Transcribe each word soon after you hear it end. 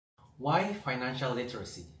Why financial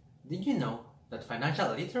literacy? Did you know that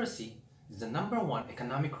financial literacy is the #1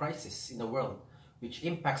 economic crisis in the world, which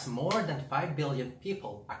impacts more than 5 billion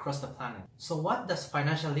people across the planet? So what does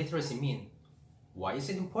financial literacy mean? Why is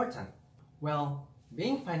it important? Well,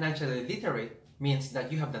 being financially literate means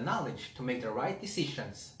that you have the knowledge to make the right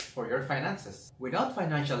decisions for your finances. Without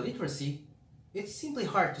financial literacy, it's simply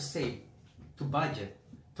hard to save, to budget,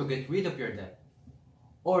 to get rid of your debt,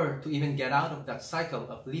 or to even get out of that cycle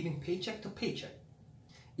of living paycheck to paycheck.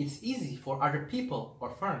 It's easy for other people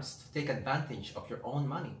or firms to take advantage of your own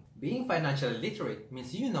money. Being financially literate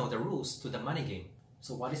means you know the rules to the money game.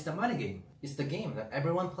 So what is the money game? It's the game that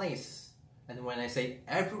everyone plays. And when I say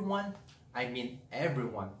everyone, I mean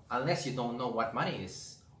everyone, unless you don't know what money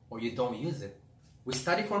is or you don't use it. We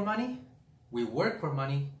study for money, we work for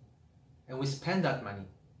money, and we spend that money.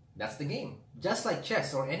 That's the game. Just like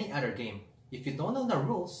chess or any other game, if you don't know the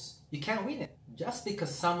rules, you can't win it. Just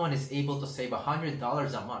because someone is able to save $100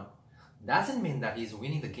 a month doesn't mean that he's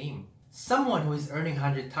winning the game. Someone who is earning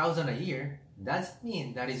 $100,000 a year doesn't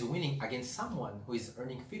mean that he's winning against someone who is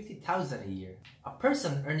earning $50,000 a year. A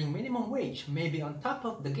person earning minimum wage may be on top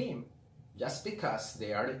of the game just because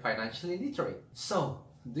they are financially literate. So,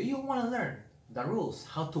 do you want to learn the rules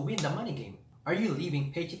how to win the money game? Are you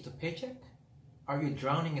living paycheck to paycheck? Are you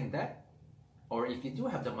drowning in debt? Or if you do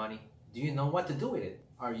have the money, do you know what to do with it?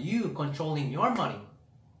 Are you controlling your money?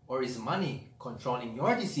 Or is money controlling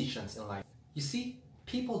your decisions in life? You see,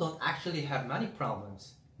 people don't actually have money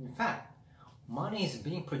problems. In fact, money is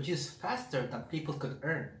being produced faster than people could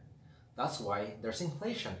earn. That's why there's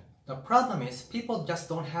inflation. The problem is people just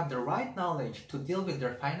don't have the right knowledge to deal with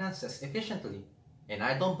their finances efficiently. And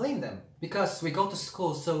I don't blame them, because we go to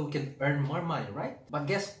school so we can earn more money, right? But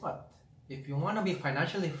guess what? If you want to be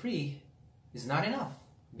financially free, it's not enough.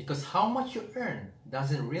 Because how much you earn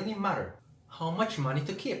doesn't really matter. How much money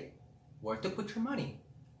to keep, where to put your money,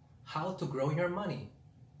 how to grow your money,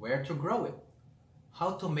 where to grow it,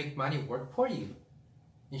 how to make money work for you.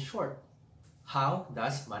 In short, how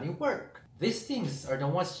does money work? These things are the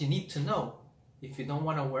ones you need to know if you don't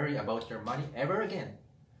want to worry about your money ever again.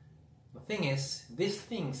 The thing is, these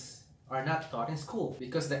things are not taught in school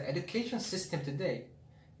because the education system today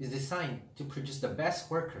is designed to produce the best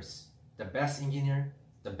workers, the best engineer,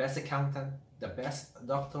 the best accountant, the best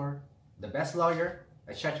doctor, the best lawyer,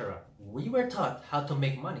 etc. We were taught how to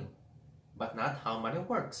make money, but not how money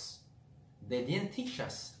works. They didn't teach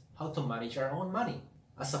us how to manage our own money.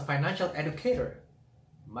 As a financial educator,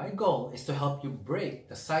 my goal is to help you break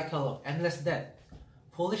the cycle of endless debt,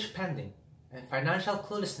 foolish spending, and financial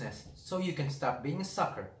cluelessness so you can stop being a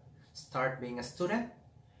sucker, start being a student,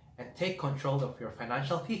 and take control of your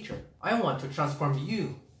financial future. I want to transform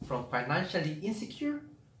you from financially insecure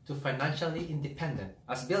to financially independent.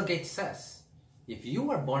 As Bill Gates says, if you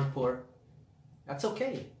were born poor, that's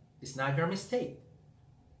okay. It's not your mistake.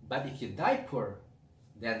 But if you die poor,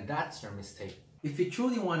 then that's your mistake. If you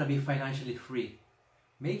truly want to be financially free,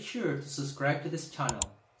 make sure to subscribe to this channel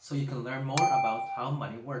so you can learn more about how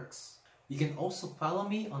money works. You can also follow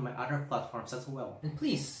me on my other platforms as well. And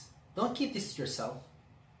please, don't keep this to yourself.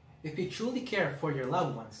 If you truly care for your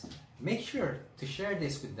loved ones, make sure to share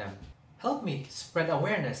this with them. Help me spread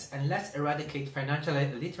awareness and let's eradicate financial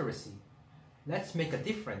illiteracy. Let's make a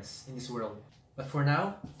difference in this world. But for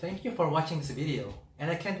now, thank you for watching this video,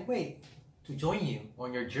 and I can't wait to join you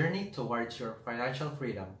on your journey towards your financial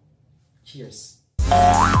freedom. Cheers!